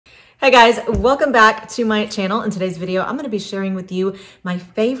Hey guys, welcome back to my channel. In today's video, I'm going to be sharing with you my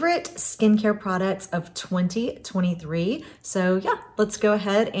favorite skincare products of 2023. So yeah, let's go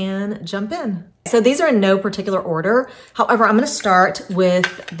ahead and jump in. So these are in no particular order. However, I'm going to start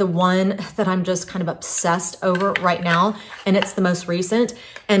with the one that I'm just kind of obsessed over right now, and it's the most recent.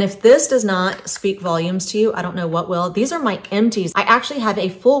 And if this does not speak volumes to you, I don't know what will. These are my empties. I actually have a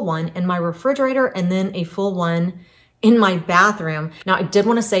full one in my refrigerator and then a full one in my bathroom. Now, I did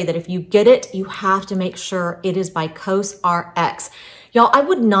want to say that if you get it, you have to make sure it is by Cos RX. Y'all, I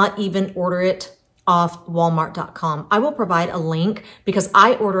would not even order it off Walmart.com. I will provide a link because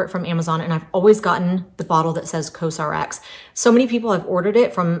I order it from Amazon and I've always gotten the bottle that says Cos RX. So many people have ordered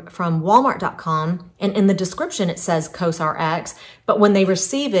it from Walmart.com, and in the description it says Cos RX, but when they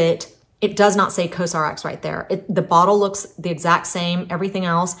receive it, it does not say Cos RX right there. The bottle looks the exact same, everything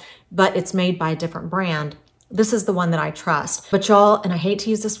else, but it's made by a different brand. This is the one that I trust. But y'all, and I hate to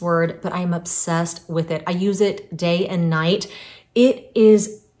use this word, but I am obsessed with it. I use it day and night. It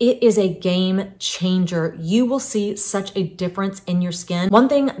is a game changer. You will see such a difference in your skin. One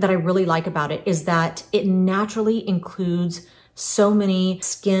thing that I really like about it is that it naturally includes so many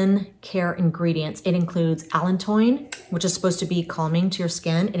skin care ingredients. It includes Allantoin, which is supposed to be calming to your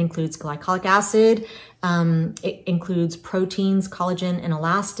skin. It includes glycolic acid. It includes proteins, collagen, and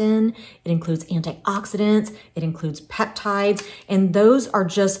elastin. It includes antioxidants. It includes peptides. And those are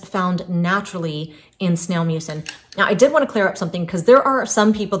just found naturally in snail mucin. Now, I did want to clear up something because there are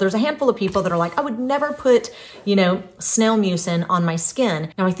some people, there's a handful of people that are like, I would never put, snail mucin on my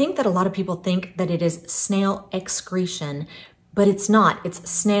skin. Now, I think that a lot of people think that it is snail excretion, but it's not. It's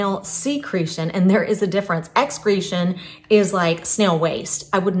snail secretion, and there is a difference. Excretion is like snail waste.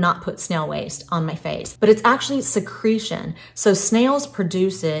 I would not put snail waste on my face, but it's actually secretion. So snails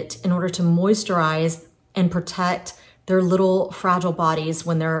produce it in order to moisturize and protect their little fragile bodies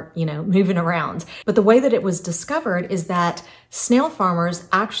when they're, moving around. But the way that it was discovered is that snail farmers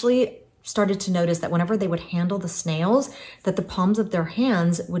actually started to notice that whenever they would handle the snails, that the palms of their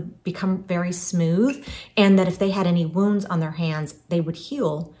hands would become very smooth, and that if they had any wounds on their hands, they would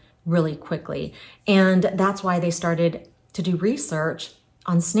heal really quickly. And that's why they started to do research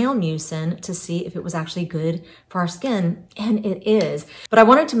on snail mucin to see if it was actually good for our skin, and it is. But I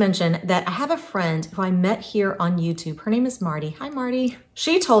wanted to mention that I have a friend who I met here on YouTube. Her name is Marty. Hi, Marty.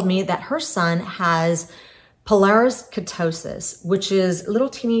 She told me that her son has pilaris ketosis, which is little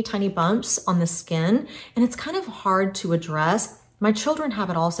teeny tiny bumps on the skin, and it's kind of hard to address. My children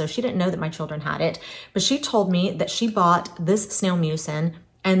have it also. She didn't know that my children had it, but she told me that she bought this snail mucin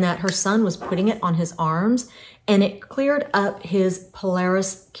and that her son was putting it on his arms, and it cleared up his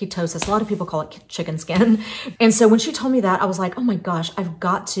pilaris ketosis. A lot of people call it chicken skin. And so when she told me that, I was like, oh my gosh, I've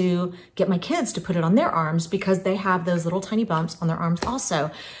got to get my kids to put it on their arms because they have those little tiny bumps on their arms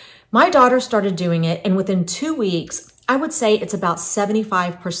also. My daughter started doing it, and within 2 weeks, I would say it's about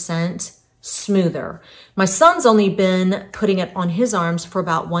 75% smoother. My son's only been putting it on his arms for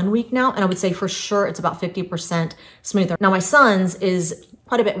about 1 week now, and I would say for sure it's about 50% smoother. Now, my son's is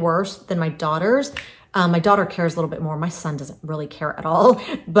quite a bit worse than my daughter's. My daughter cares a little bit more. My son doesn't really care at all,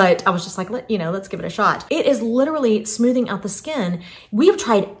 but I was just like, let's give it a shot. It is literally smoothing out the skin. We have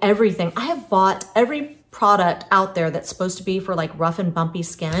tried everything. I have bought every product out there that's supposed to be for like rough and bumpy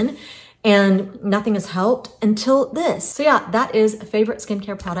skin, and nothing has helped until this. So yeah, that is favorite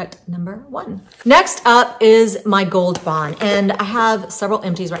skincare product number 1. Next up is my Gold Bond, and I have several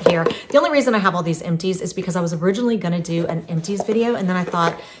empties right here. The only reason I have all these empties is because I was originally gonna do an empties video, and then I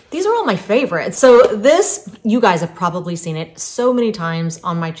thought, these are all my favorites. So this, you guys have probably seen it so many times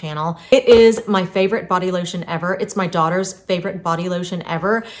on my channel. It is my favorite body lotion ever. It's my daughter's favorite body lotion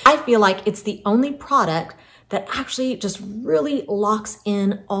ever. I feel like it's the only product that actually just really locks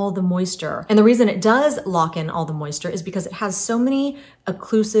in all the moisture. And the reason it does lock in all the moisture is because it has so many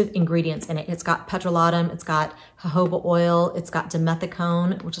occlusive ingredients in it. It's got Petrolatum, it's got jojoba oil, it's got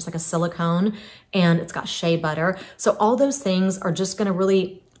Demithicone, which is like a silicone, and it's got shea butter. So all those things are just gonna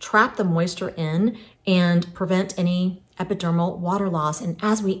really trap the moisture in and prevent any epidermal water loss. And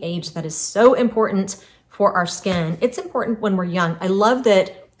as we age, that is so important for our skin. It's important when we're young. I love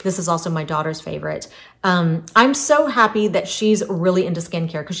that this is also my daughter's favorite. I'm so happy that she's really into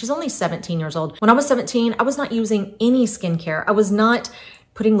skincare because she's only 17 years old. When I was 17, I was not using any skincare. I was not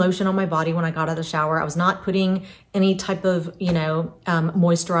putting lotion on my body when I got out of the shower. I was not putting any type of,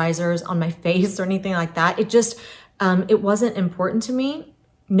 moisturizers on my face or anything like that. It just, it wasn't important to me.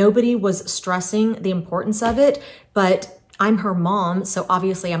 Nobody was stressing the importance of it, but I'm her mom, so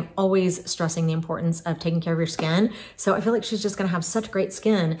obviously I'm always stressing the importance of taking care of your skin. So I feel like she's just gonna have such great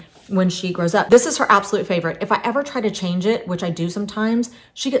skin when she grows up. This is her absolute favorite. If I ever try to change it, which I do sometimes,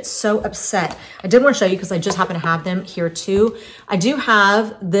 she gets so upset. I did want to show you because I just happen to have them here too. I do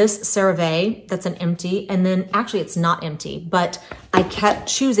have this CeraVe that's an empty, and then actually it's not empty, but I kept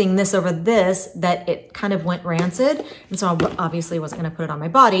choosing this over this that it kind of went rancid. And so I obviously wasn't gonna put it on my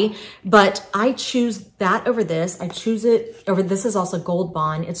body, but I choose that over this. I choose it over, this is also Gold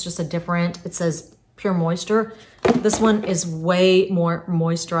Bond. It's just a different, it says Pure Moisture. This one is way more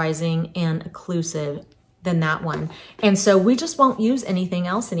moisturizing and occlusive than that one. And so we just won't use anything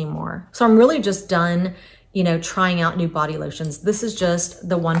else anymore. So I'm really just done, you know, trying out new body lotions. This is just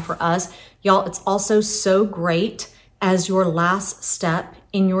the one for us. Y'all, it's also so great as your last step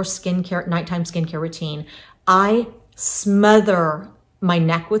in your skincare, nighttime skincare routine. I smother my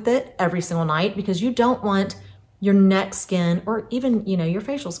neck with it every single night because you don't want your neck skin or even, you know, your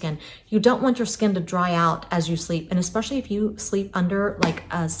facial skin. You don't want your skin to dry out as you sleep. And especially if you sleep under like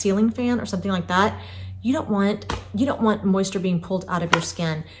a ceiling fan or something like that, you don't want moisture being pulled out of your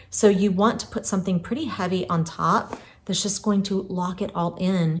skin. So you want to put something pretty heavy on top that's just going to lock it all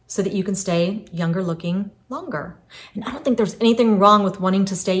in so that you can stay younger looking longer. And I don't think there's anything wrong with wanting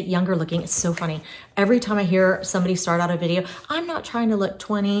to stay younger looking. It's so funny. Every time I hear somebody start out a video, I'm not trying to look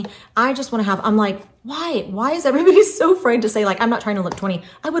 20. I just want to have, I'm like, why? Why is everybody so afraid to say like, I'm not trying to look 20?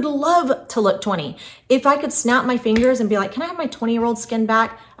 I would love to look 20. If I could snap my fingers and be like, can I have my 20-year-old skin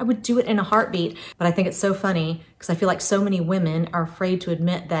back? I would do it in a heartbeat. But I think it's so funny because I feel like so many women are afraid to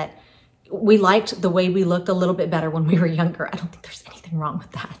admit that we liked the way we looked a little bit better when we were younger. I don't think there's anything wrong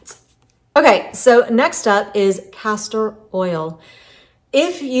with that. Okay, so next up is castor oil.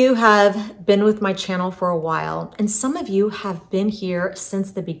 If you have been with my channel for a while, and some of you have been here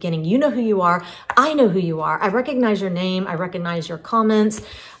since the beginning, you know who you are, I know who you are. I recognize your name, I recognize your comments.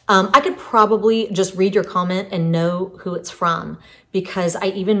 I could probably just read your comment and know who it's from because I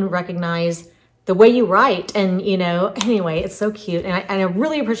even recognize the way you write. And, you know, anyway, it's so cute. And I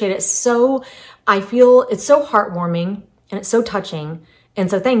really appreciate it. So I feel it's so heartwarming and it's so touching. And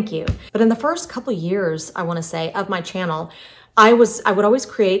so thank you. But in the first couple years, I want to say, of my channel, I would always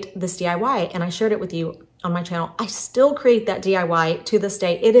create this DIY and I shared it with you on my channel. I still create that DIY to this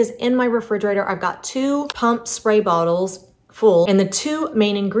day. It is in my refrigerator. I've got 2 pump spray bottles full, and the 2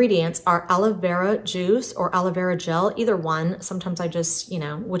 main ingredients are aloe vera juice or aloe vera gel, either one. Sometimes I just, you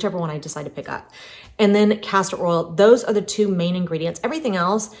know, whichever one I decide to pick up. And then castor oil. Those are the 2 main ingredients. Everything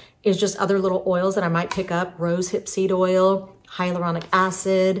else is just other little oils that I might pick up, rose hip seed oil, hyaluronic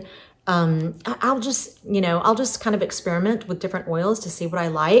acid. I'll just kind of experiment with different oils to see what I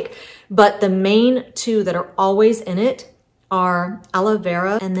like. But the main 2 that are always in it are aloe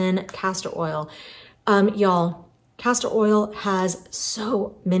vera and then castor oil. Y'all, castor oil has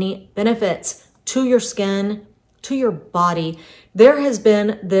so many benefits to your skin, to your body. There has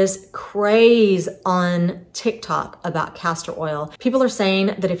been this craze on TikTok about castor oil. People are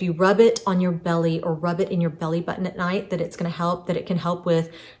saying that if you rub it on your belly or rub it in your belly button at night, that it's gonna help, that it can help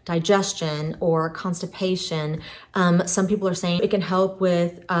with digestion or constipation. Some people are saying it can help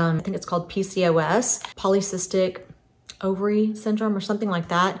with, I think it's called PCOS, polycystic ovary syndrome or something like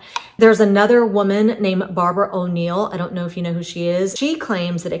that. There's another woman named Barbara O'Neill. I don't know if you know who she is. She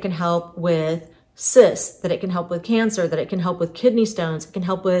claims that it can help with cysts, that it can help with cancer, that it can help with kidney stones, it can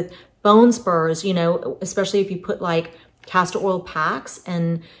help with bone spurs, you know, especially if you put like castor oil packs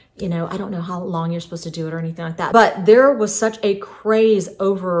and, you know, I don't know how long you're supposed to do it or anything like that. But there was such a craze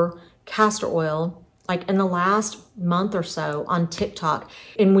over castor oil like in the last month or so on TikTok.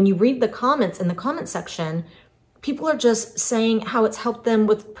 And when you read the comments in the comment section, people are just saying how it's helped them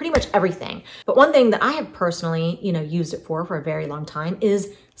with pretty much everything. But one thing that I have personally, you know, used it for a very long time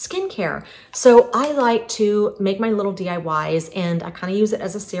is skincare. So I like to make my little DIYs and I kind of use it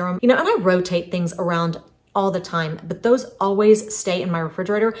as a serum, you know, and I rotate things around all the time, but those always stay in my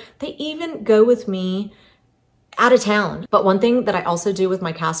refrigerator. They even go with me out of town. But one thing that I also do with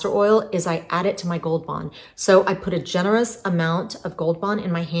my castor oil is I add it to my Gold Bond. So I put a generous amount of Gold Bond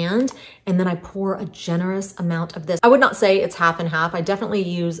in my hand and then I pour a generous amount of this. I would not say it's half and half. I definitely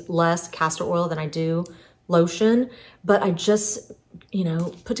use less castor oil than I do lotion, but I just, you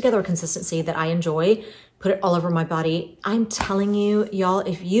know, put together a consistency that I enjoy, put it all over my body. I'm telling you, y'all,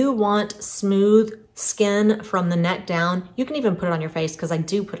 if you want smooth skin from the neck down, you can even put it on your face because I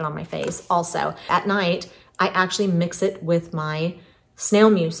do put it on my face also. At night, I actually mix it with my Snail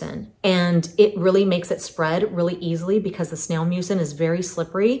Mucin and it really makes it spread really easily because the Snail Mucin is very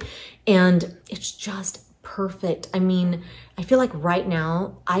slippery and it's just perfect. I mean, I feel like right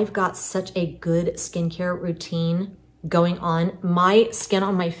now I've got such a good skincare routine going on. My skin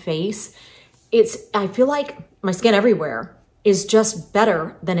on my face, I feel like my skin everywhere is just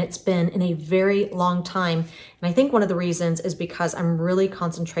better than it's been in a very long time. And I think one of the reasons is because I'm really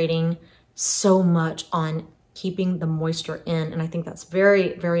concentrating so much on keeping the moisture in. And I think that's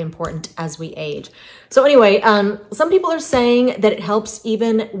very, very important as we age. So anyway, some people are saying that it helps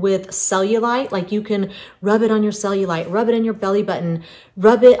even with cellulite. Like you can rub it on your cellulite, rub it in your belly button,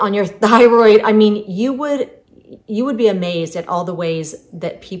 rub it on your thyroid. I mean, you would be amazed at all the ways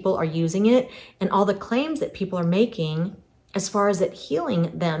that people are using it and all the claims that people are making as far as it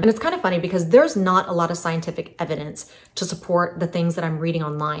healing them. And it's kind of funny because there's not a lot of scientific evidence to support the things that I'm reading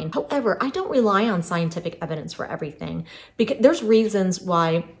online. However, I don't rely on scientific evidence for everything because there's reasons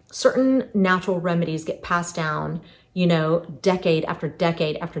why certain natural remedies get passed down, you know, decade after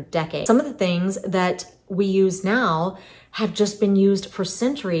decade after decade. Some of the things that we use now have just been used for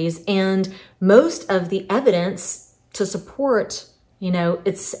centuries, and most of the evidence to support, you know,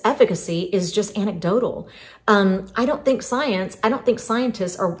 its efficacy is just anecdotal. I don't think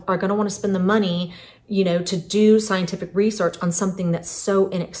scientists are going to want to spend the money, you know, to do scientific research on something that's so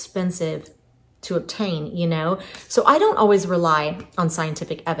inexpensive to obtain, you know? So I don't always rely on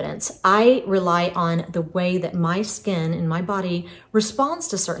scientific evidence. I rely on the way that my skin and my body responds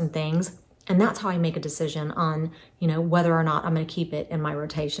to certain things. And that's how I make a decision on, you know, whether or not I'm going to keep it in my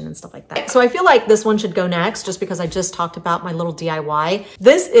rotation and stuff like that. So I feel like this one should go next just because I just talked about my little DIY.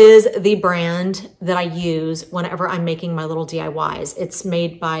 This is the brand that I use whenever I'm making my little DIYs. It's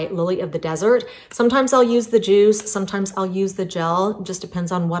made by Lily of the Desert. Sometimes I'll use the juice. Sometimes I'll use the gel. It just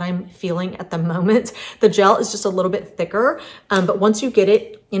depends on what I'm feeling at the moment. The gel is just a little bit thicker, but once you get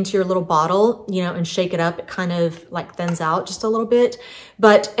it into your little bottle, you know, and shake it up, it kind of like thins out just a little bit.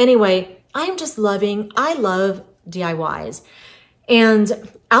 But anyway, I love DIYs.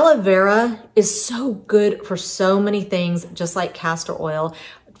 And aloe vera is so good for so many things, just like castor oil.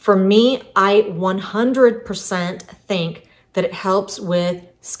 For me, I 100% think that it helps with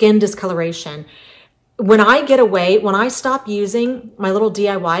skin discoloration. When I stop using my little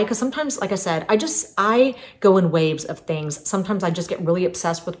DIY, because sometimes, like I said, I go in waves of things. Sometimes I just get really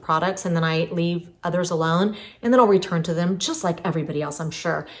obsessed with products and then I leave others alone and then I'll return to them just like everybody else, I'm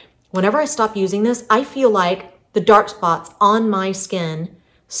sure. Whenever I stop using this, I feel like the dark spots on my skin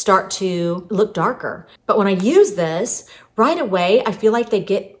start to look darker. But when I use this, right away, I feel like they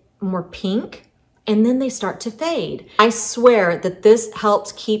get more pink and then they start to fade. I swear that this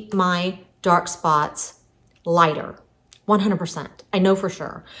helps keep my dark spots lighter. 100%. I know for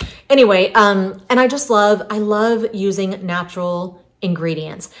sure. Anyway, and I love using natural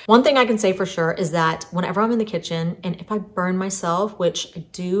ingredients. One thing I can say for sure is that whenever I'm in the kitchen and if I burn myself, which I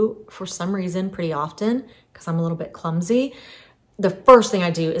do for some reason pretty often because I'm a little bit clumsy, the first thing I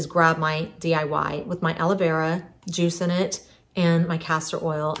do is grab my DIY with my aloe vera, juice in it, and my castor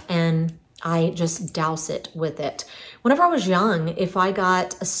oil, and I just douse it with it. Whenever I was young, if I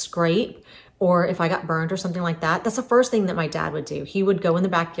got a scrape or if I got burned or something like that, that's the first thing that my dad would do. He would go in the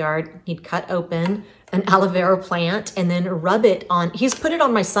backyard, he'd cut open an aloe vera plant and then rub it on. He's put it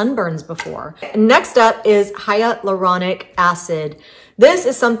on my sunburns before. Next up is hyaluronic acid. This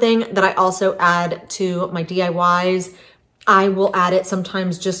is something that I also add to my DIYs. I will add it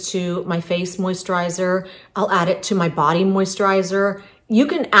sometimes just to my face moisturizer. I'll add it to my body moisturizer. You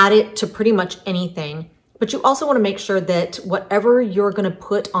can add it to pretty much anything, but you also want to make sure that whatever you're going to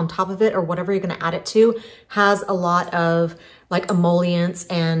put on top of it or whatever you're going to add it to has a lot of like emollients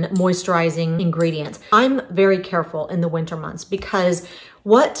and moisturizing ingredients. I'm very careful in the winter months because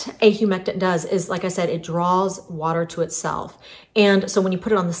what a humectant does is, like I said, it draws water to itself. And so when you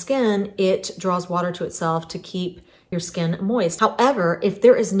put it on the skin, it draws water to itself to keep your skin moist. However, if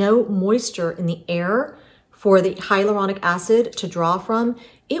there is no moisture in the air for the hyaluronic acid to draw from,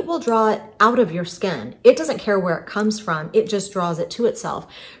 it will draw it out of your skin. It doesn't care where it comes from. It just draws it to itself.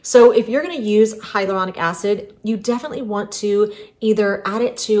 So if you're going to use hyaluronic acid, you definitely want to either add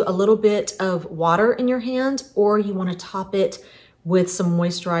it to a little bit of water in your hand, or you want to top it with some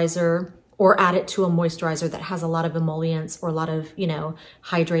moisturizer, or add it to a moisturizer that has a lot of emollients or a lot of, you know,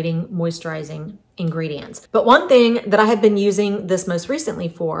 hydrating, moisturizing ingredients. But one thing that I have been using this most recently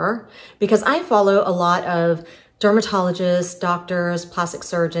for, because I follow a lot of dermatologists, doctors, plastic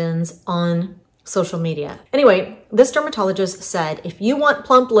surgeons on social media. Anyway, this dermatologist said, if you want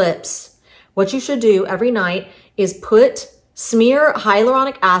plump lips, what you should do every night is smear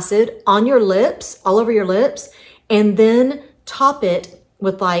hyaluronic acid on your lips, all over your lips, and then top it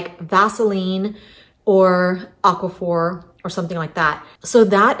with like Vaseline or Aquaphor or something like that. So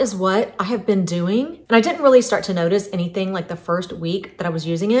that is what I have been doing. And I didn't really start to notice anything like the first week that I was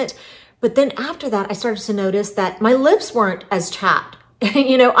using it. But then after that, I started to notice that my lips weren't as chapped.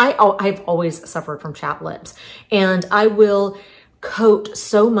 You know, I've always suffered from chapped lips, and I will coat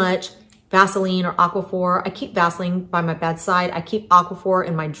so much Vaseline or Aquaphor. I keep Vaseline by my bedside. I keep Aquaphor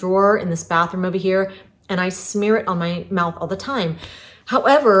in my drawer in this bathroom over here, and I smear it on my mouth all the time.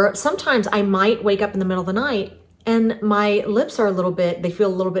 However, sometimes I might wake up in the middle of the night and my lips are they feel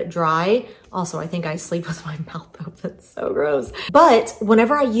a little bit dry. Also, I think I sleep with my mouth open. So gross. But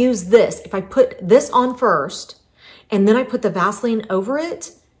whenever I use this, if I put this on first and then I put the Vaseline over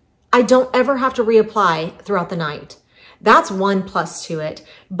it, I don't ever have to reapply throughout the night. That's one plus to it.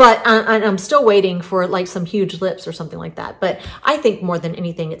 But I'm still waiting for like some huge lips or something like that. But I think more than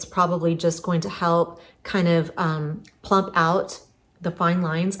anything, it's probably just going to help kind of plump out the fine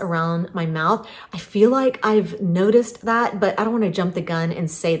lines around my mouth. I feel like I've noticed that, but I don't want to jump the gun and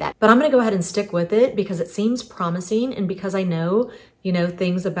say that. But I'm going to go ahead and stick with it because it seems promising, and because I know, you know,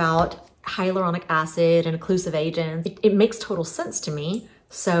 things about hyaluronic acid and occlusive agents. It makes total sense to me.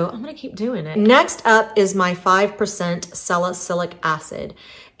 So I'm going to keep doing it. Next up is my 5% salicylic acid.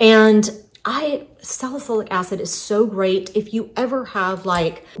 And salicylic acid is so great if you ever have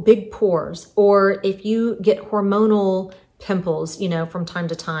like big pores, or if you get hormonal pimples, you know, from time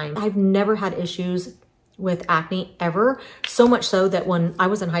to time. I've never had issues with acne ever. So much so that when I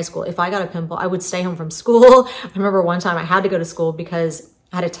was in high school, if I got a pimple, I would stay home from school. I remember one time I had to go to school because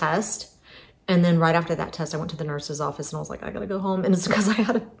I had a test. And then right after that test, I went to the nurse's office and I was like, I gotta go home. And it's because I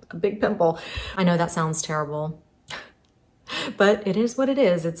had a big pimple. I know that sounds terrible, but it is what it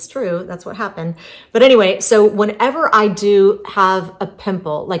is. It's true. That's what happened. But anyway, so whenever I do have a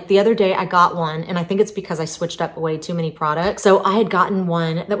pimple, like the other day I got one, and I think it's because I switched up way too many products. So I had gotten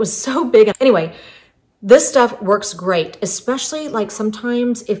one that was so big. Anyway, this stuff works great, especially like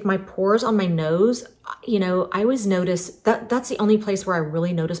sometimes if my pores on my nose, you know, I always notice that's the only place where I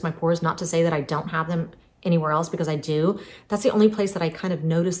really notice my pores. Not to say that I don't have them anywhere else, because I do. That's the only place that I kind of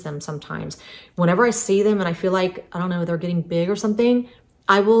notice them sometimes. Whenever I see them and I feel like, I don't know, they're getting big or something,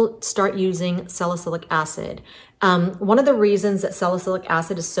 I will start using salicylic acid. One of the reasons that salicylic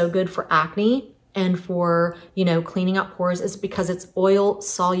acid is so good for acne and for, you know, cleaning out pores is because it's oil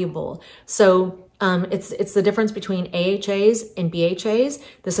soluble. So it's the difference between AHAs and BHAs.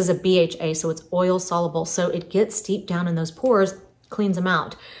 This is a BHA, so it's oil soluble. So it gets deep down in those pores, cleans them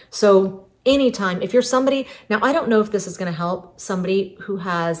out. So anytime, if you're somebody, now I don't know if this is gonna help somebody who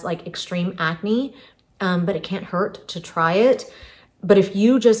has like extreme acne, but it can't hurt to try it. But if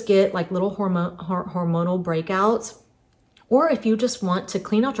you just get like little hormonal breakouts, or if you just want to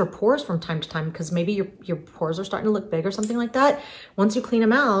clean out your pores from time to time, because maybe your pores are starting to look big or something like that, once you clean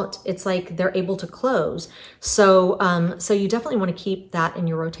them out, it's like they're able to close. So, so you definitely want to keep that in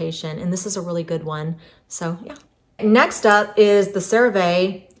your rotation. And this is a really good one. So yeah. Next up is the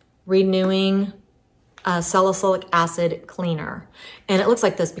CeraVe Renewing Salicylic Acid Cleaner. And it looks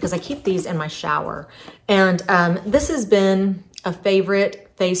like this because I keep these in my shower. And this has been a favorite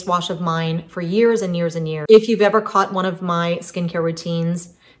face wash of mine for years and years and years. If you've ever caught one of my skincare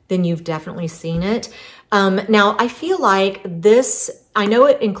routines, then you've definitely seen it. Now, I feel like this, I know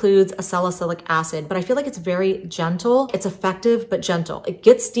it includes a salicylic acid, but I feel like it's very gentle. It's effective, but gentle. It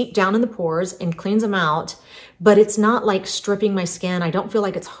gets deep down in the pores and cleans them out, but it's not like stripping my skin. I don't feel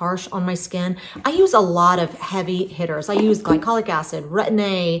like it's harsh on my skin. I use a lot of heavy hitters. I use glycolic acid, retin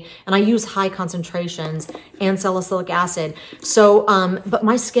A, and I use high concentrations and salicylic acid. So, but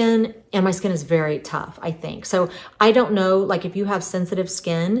my skin is very tough, I think. So I don't know, like if you have sensitive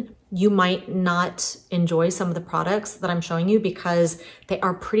skin, you might not enjoy some of the products that I'm showing you because they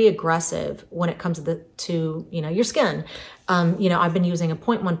are pretty aggressive when it comes to you know, your skin. You know, I've been using a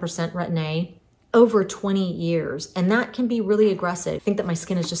 0.1% retin A over 20 years, and that can be really aggressive. I think that my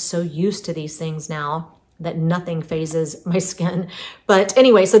skin is just so used to these things now that nothing phases my skin. But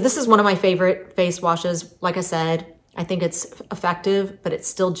anyway, so this is one of my favorite face washes. Like I said, I think it's effective, but it's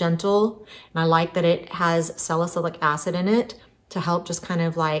still gentle. And I like that it has salicylic acid in it to help just kind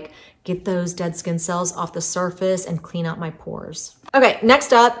of like get those dead skin cells off the surface and clean out my pores. Okay,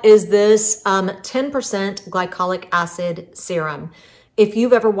 next up is this 10% glycolic acid serum. If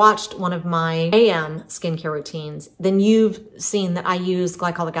you've ever watched one of my AM skincare routines, then you've seen that I use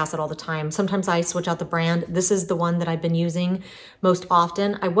glycolic acid all the time. Sometimes I switch out the brand. This is the one that I've been using most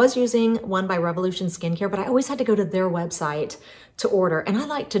often. I was using one by Revolution Skincare, but I always had to go to their website to order. And I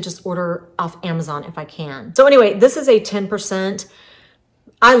like to just order off Amazon if I can. So anyway, this is a 10%.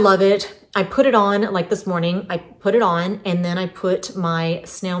 I love it. I put it on like this morning. I put it on and then I put my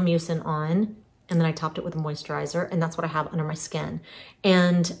Snail Mucin on. and then I topped it with a moisturizer, and that's what I have under my skin.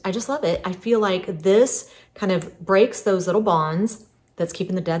 And I just love it. I feel like this kind of breaks those little bonds that's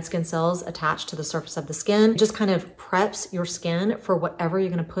keeping the dead skin cells attached to the surface of the skin. It just kind of preps your skin for whatever you're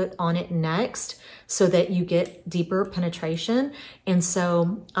gonna put on it next so that you get deeper penetration. And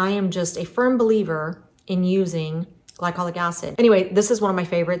so I am just a firm believer in using glycolic acid. Anyway, this is one of my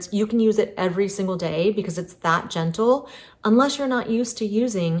favorites. You can use it every single day because it's that gentle. Unless you're not used to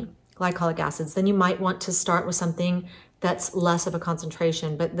using glycolic acids, then you might want to start with something that's less of a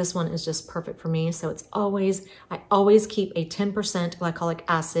concentration, but this one is just perfect for me. So it's always, I always keep a 10% glycolic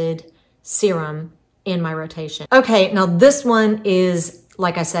acid serum in my rotation. Okay, now this one is,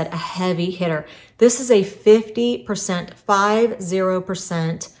 like I said, a heavy hitter. This is a 50%,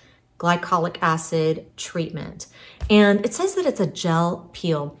 50% glycolic acid treatment. And it says that it's a gel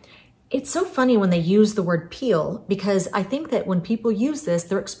peel. It's so funny when they use the word peel, because I think that when people use this,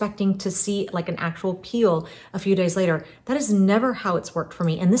 they're expecting to see like an actual peel a few days later. That is never how it's worked for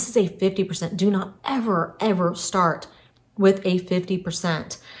me. And this is a 50%. Do not ever, ever start with a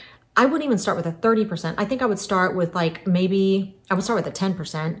 50%. I wouldn't even start with a 30%. I think I would start with like, maybe I would start with a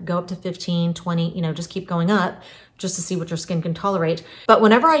 10%, go up to 15, 20, you know, just keep going up just to see what your skin can tolerate. But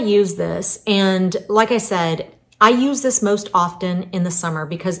whenever I use this, and like I said, I use this most often in the summer,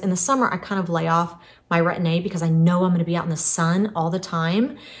 because in the summer I kind of lay off my Retin-A because I know I'm going to be out in the sun all the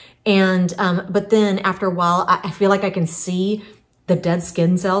time. And, but then after a while, I feel like I can see the dead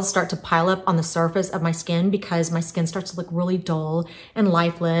skin cells start to pile up on the surface of my skin because my skin starts to look really dull and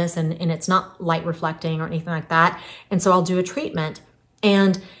lifeless, and it's not light reflecting or anything like that. And so I'll do a treatment,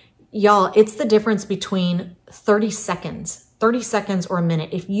 and y'all, it's the difference between 30 seconds or a minute.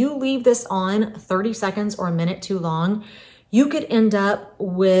 If you leave this on 30 seconds or a minute too long, you could end up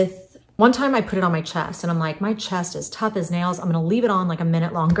with, one time I put it on my chest and I'm like, my chest is tough as nails. I'm gonna leave it on like a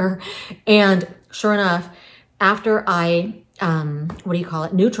minute longer. And sure enough, after I,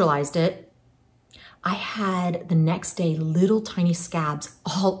 neutralized it, I had the next day little tiny scabs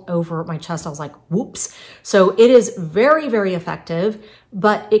all over my chest. I was like, whoops. So it is very, very effective,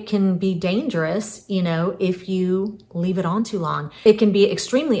 but it can be dangerous, you know, if you leave it on too long. It can be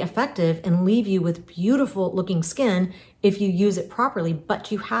extremely effective and leave you with beautiful looking skin if you use it properly,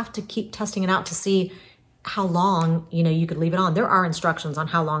 but you have to keep testing it out to see how long, you know, you could leave it on. There are instructions on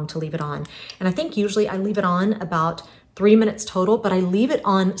how long to leave it on. And I think usually I leave it on about 3 minutes total, but I leave it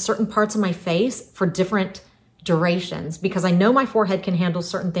on certain parts of my face for different durations because I know my forehead can handle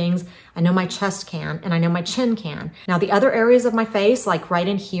certain things. I know my chest can, and I know my chin can. Now the other areas of my face, like right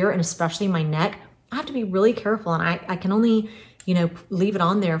in here and especially my neck, I have to be really careful, and I can only, you know, leave it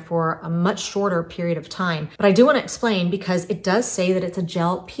on there for a much shorter period of time. But I do want to explain, because it does say that it's a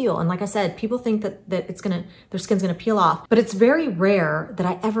gel peel. And like I said, people think that their skin's gonna peel off, but it's very rare that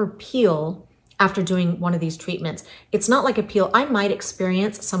I ever peel after doing one of these treatments. It's not like a peel. I might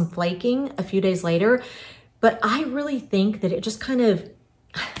experience some flaking a few days later, but I really think that it just kind of,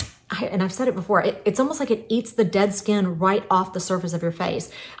 and I've said it before, it's almost like it eats the dead skin right off the surface of your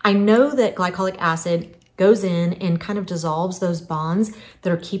face. I know that glycolic acid goes in and kind of dissolves those bonds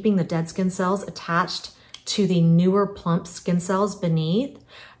that are keeping the dead skin cells attached to the newer plump skin cells beneath.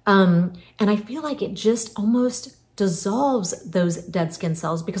 And I feel like it just almost dissolves those dead skin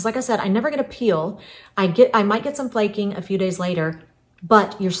cells, because like I said, I never get a peel. I might get some flaking a few days later,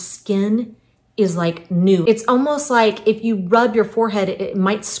 but your skin is like new. It's almost like if you rub your forehead, it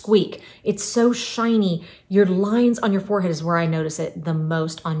might squeak. It's so shiny. Your lines on your forehead is where I notice it the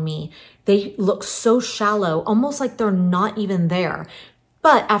most on me. They look so shallow, almost like they're not even there.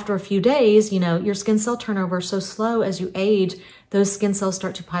 But after a few days, you know, your skin cell turnover is so slow as you age, those skin cells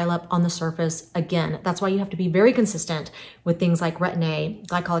start to pile up on the surface again. That's why you have to be very consistent with things like Retin-A,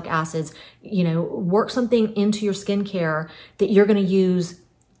 glycolic acids, you know, work something into your skincare that you're gonna use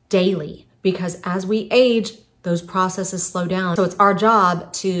daily, because as we age, those processes slow down. So it's our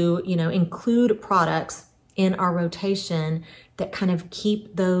job to, you know, include products in our rotation that kind of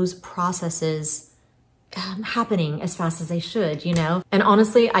keep those processes happening as fast as they should, you know? And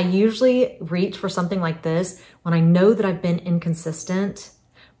honestly, I usually reach for something like this when I know that I've been inconsistent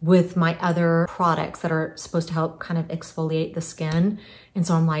with my other products that are supposed to help kind of exfoliate the skin. And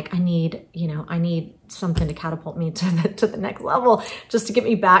so I'm like, I need something to catapult me to the next level, just to get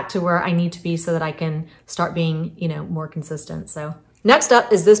me back to where I need to be so that I can start being, you know, more consistent. So next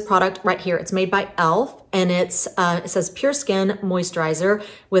up is this product right here. It's made by e.l.f. and it says Pure Skin Moisturizer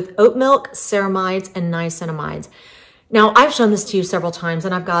with oat milk, ceramides, and niacinamides. Now, I've shown this to you several times,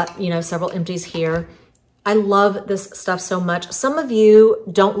 and I've got, you know, several empties here. I love this stuff so much. Some of you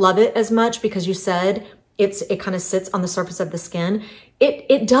don't love it as much because you said it kind of sits on the surface of the skin.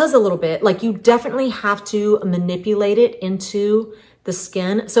 It does a little bit. Like, you definitely have to manipulate it into the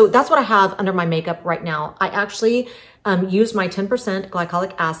skin. So that's what I have under my makeup right now. I actually used my 10%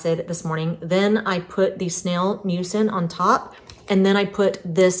 glycolic acid this morning. Then I put the Snail Mucin on top, and then I put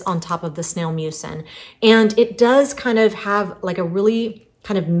this on top of the Snail Mucin. And it does kind of have like a really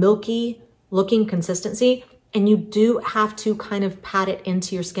kind of milky looking consistency. And you do have to kind of pat it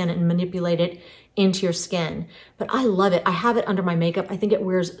into your skin and manipulate it into your skin. But I love it. I have it under my makeup. I think it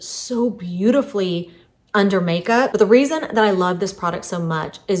wears so beautifully under makeup. But the reason that I love this product so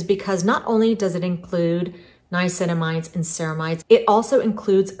much is because not only does it include niacinamides and ceramides, it also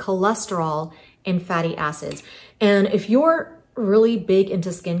includes cholesterol and fatty acids. And if you're really big into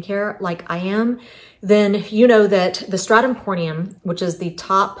skincare like I am, then you know that the stratum corneum, which is the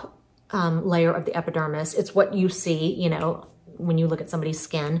top layer of the epidermis, it's what you see, you know, when you look at somebody's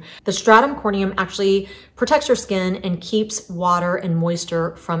skin. The stratum corneum actually protects your skin and keeps water and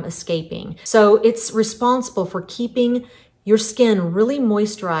moisture from escaping. So it's responsible for keeping your skin really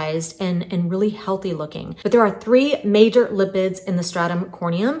moisturized and really healthy looking. But there are 3 major lipids in the stratum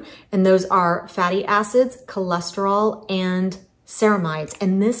corneum, and those are fatty acids, cholesterol, and ceramides,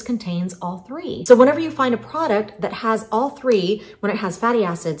 and this contains all 3. So whenever you find a product that has all 3, when it has fatty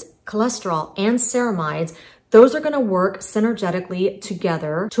acids, cholesterol, and ceramides, those are going to work synergetically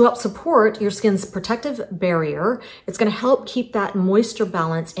together to help support your skin's protective barrier. It's going to help keep that moisture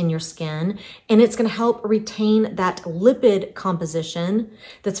balance in your skin, and it's going to help retain that lipid composition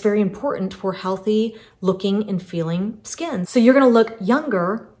that's very important for healthy looking and feeling skin. So you're going to look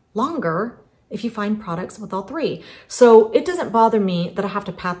younger, longer, if you find products with all 3. So it doesn't bother me that I have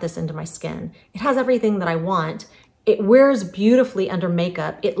to pat this into my skin. It has everything that I want. It wears beautifully under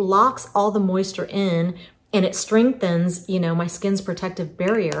makeup. It locks all the moisture in, and it strengthens, you know, my skin's protective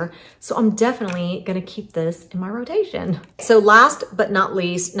barrier. So I'm definitely gonna keep this in my rotation. So last but not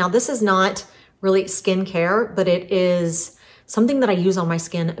least, now this is not really skincare, but it is something that I use on my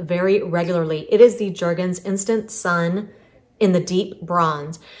skin very regularly. It is the Jergens Instant Sun in the Deep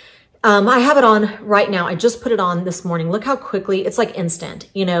Bronze. I have it on right now. I just put it on this morning. Look how quickly, it's like instant,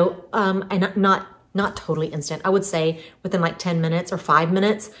 you know, and not totally instant. I would say within like 10 minutes or 5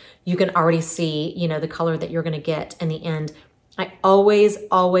 minutes, you can already see, you know, the color that you're going to get in the end. I always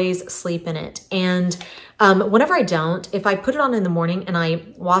sleep in it. And whenever I don't, if I put it on in the morning and I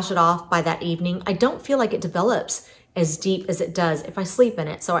wash it off by that evening, I don't feel like it develops as deep as it does if I sleep in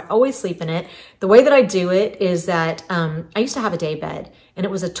it. So I always sleep in it. The way that I do it is that I used to have a day bed, and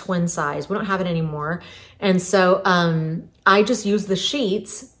it was a twin size. We don't have it anymore. And so I just use the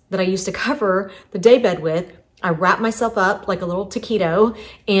sheets that I used to cover the day bed with. I wrap myself up like a little taquito,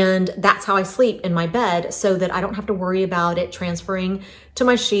 and that's how I sleep in my bed, so that I don't have to worry about it transferring to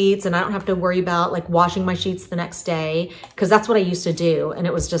my sheets, and I don't have to worry about like washing my sheets the next day, because that's what I used to do, and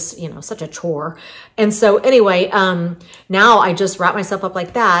it was just, you know, such a chore. And so anyway, now I just wrap myself up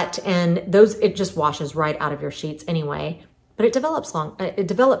like that, and it just washes right out of your sheets anyway. But it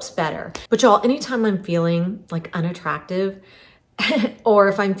develops better. But y'all, anytime I'm feeling like unattractive, or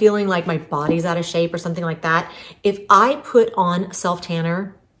if I'm feeling like my body's out of shape or something like that, if I put on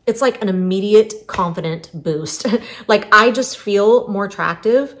self-tanner, it's like an immediate confident boost. Like, I just feel more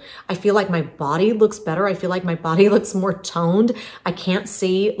attractive. I feel like my body looks better. I feel like my body looks more toned. I can't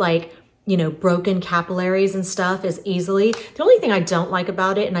see like, you know, broken capillaries and stuff as easily. The only thing I don't like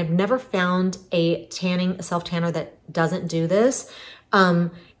about it, and I've never found a self-tanner that doesn't do this,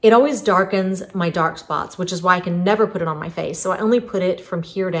 it always darkens my dark spots, which is why I can never put it on my face. So I only put it from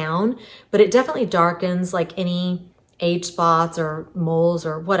here down, but it definitely darkens like any age spots or moles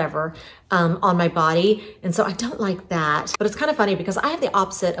or whatever on my body. And so I don't like that. But it's kind of funny because I have the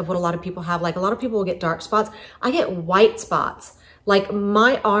opposite of what a lot of people have. Like, a lot of people will get dark spots. I get white spots. Like,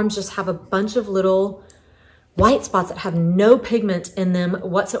 my arms just have a bunch of little white spots that have no pigment in them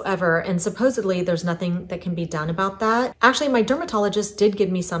whatsoever. And supposedly there's nothing that can be done about that. Actually, my dermatologist did give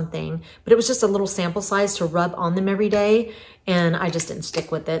me something, but it was just a little sample size to rub on them every day. And I just didn't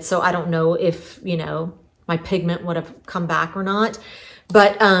stick with it. So I don't know if, you know, my pigment would have come back or not.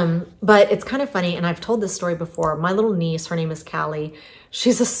 But it's kind of funny. And I've told this story before. My little niece, her name is Callie.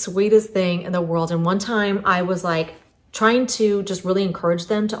 She's the sweetest thing in the world. And one time I was like, trying to just really encourage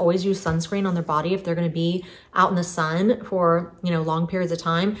them to always use sunscreen on their body if they're going to be out in the sun for, you know, long periods of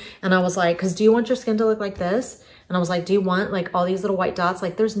time. And I was like, because do you want your skin to look like this? And I was like, do you want like all these little white dots?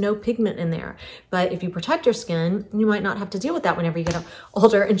 Like, there's no pigment in there. But if you protect your skin, you might not have to deal with that whenever you get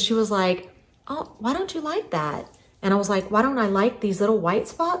older. And she was like, oh, why don't you like that? And I was like, why don't I like these little white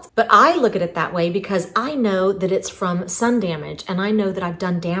spots? But I look at it that way because I know that it's from sun damage and I know that I've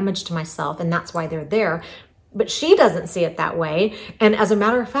done damage to myself and that's why they're there. But she doesn't see it that way. And as a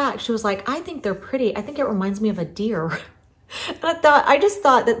matter of fact, she was like, I think they're pretty. I think it reminds me of a deer. And I just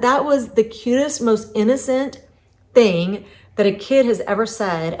thought that that was the cutest, most innocent thing that a kid has ever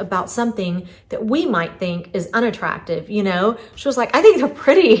said about something that we might think is unattractive, you know? She was like, I think they're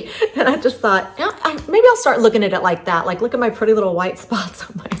pretty. And I just thought, yeah, maybe I'll start looking at it like that. Like, look at my pretty little white spots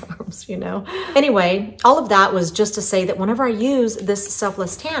on my arms, you know? Anyway, all of that was just to say that whenever I use this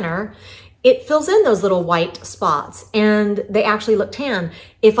selfless tanner, it fills in those little white spots and they actually look tan.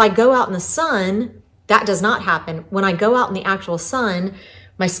 If I go out in the sun, that does not happen. When I go out in the actual sun,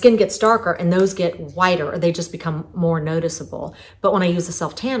 my skin gets darker and those get whiter or they just become more noticeable. But when I use a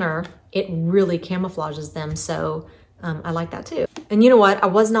self tanner, it really camouflages them. So I like that too. And you know what? I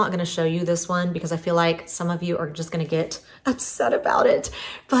was not gonna show you this one because I feel like some of you are just gonna get upset about it.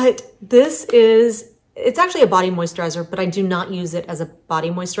 But this is, it's actually a body moisturizer, but I do not use it as a body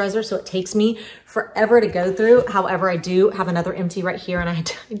moisturizer. So it takes me forever to go through. However, I do have another empty right here and I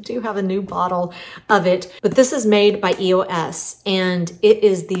do have a new bottle of it. But this is made by EOS and it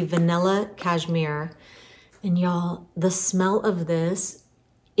is the vanilla cashmere. And y'all, the smell of this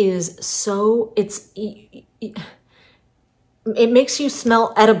is so, it makes you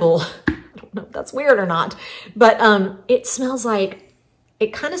smell edible. I don't know if that's weird or not, but it smells like,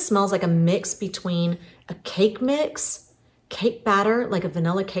 it kind of smells like a mix between a cake mix, cake batter, like a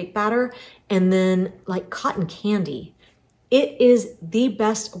vanilla cake batter, and then like cotton candy. It is the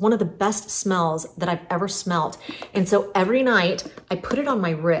best, one of the best smells that I've ever smelled. And so every night I put it on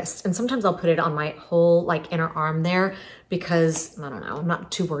my wrist and sometimes I'll put it on my whole like inner arm there because I don't know, I'm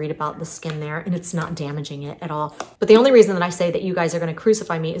not too worried about the skin there and it's not damaging it at all. But the only reason that I say that you guys are going to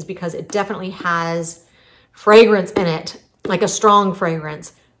crucify me is because it definitely has fragrance in it, like a strong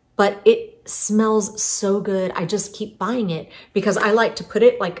fragrance, but it smells so good. I just keep buying it because I like to put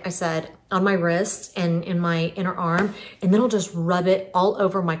it, like I said, on my wrist and in my inner arm, and then I'll just rub it all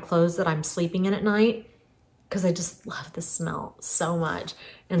over my clothes that I'm sleeping in at night because I just love the smell so much.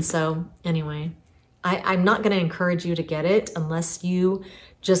 And so anyway, I'm not going to encourage you to get it unless you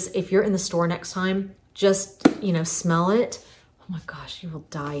just, if you're in the store next time, just, you know, smell it. Oh my gosh, you will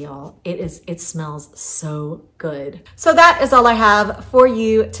die, y'all. It smells so good. So that is all I have for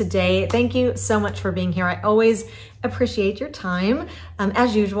you today. Thank you so much for being here. I always appreciate your time.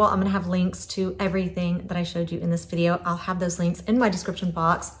 As usual, I'm gonna have links to everything that I showed you in this video. I'll have those links in my description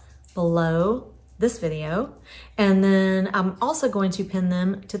box below this video. And then I'm also going to pin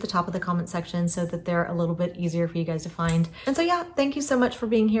them to the top of the comment section so that they're a little bit easier for you guys to find. And so yeah, thank you so much for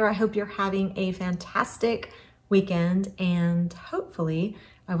being here. I hope you're having a fantastic weekend and hopefully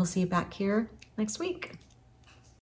I will see you back here next week.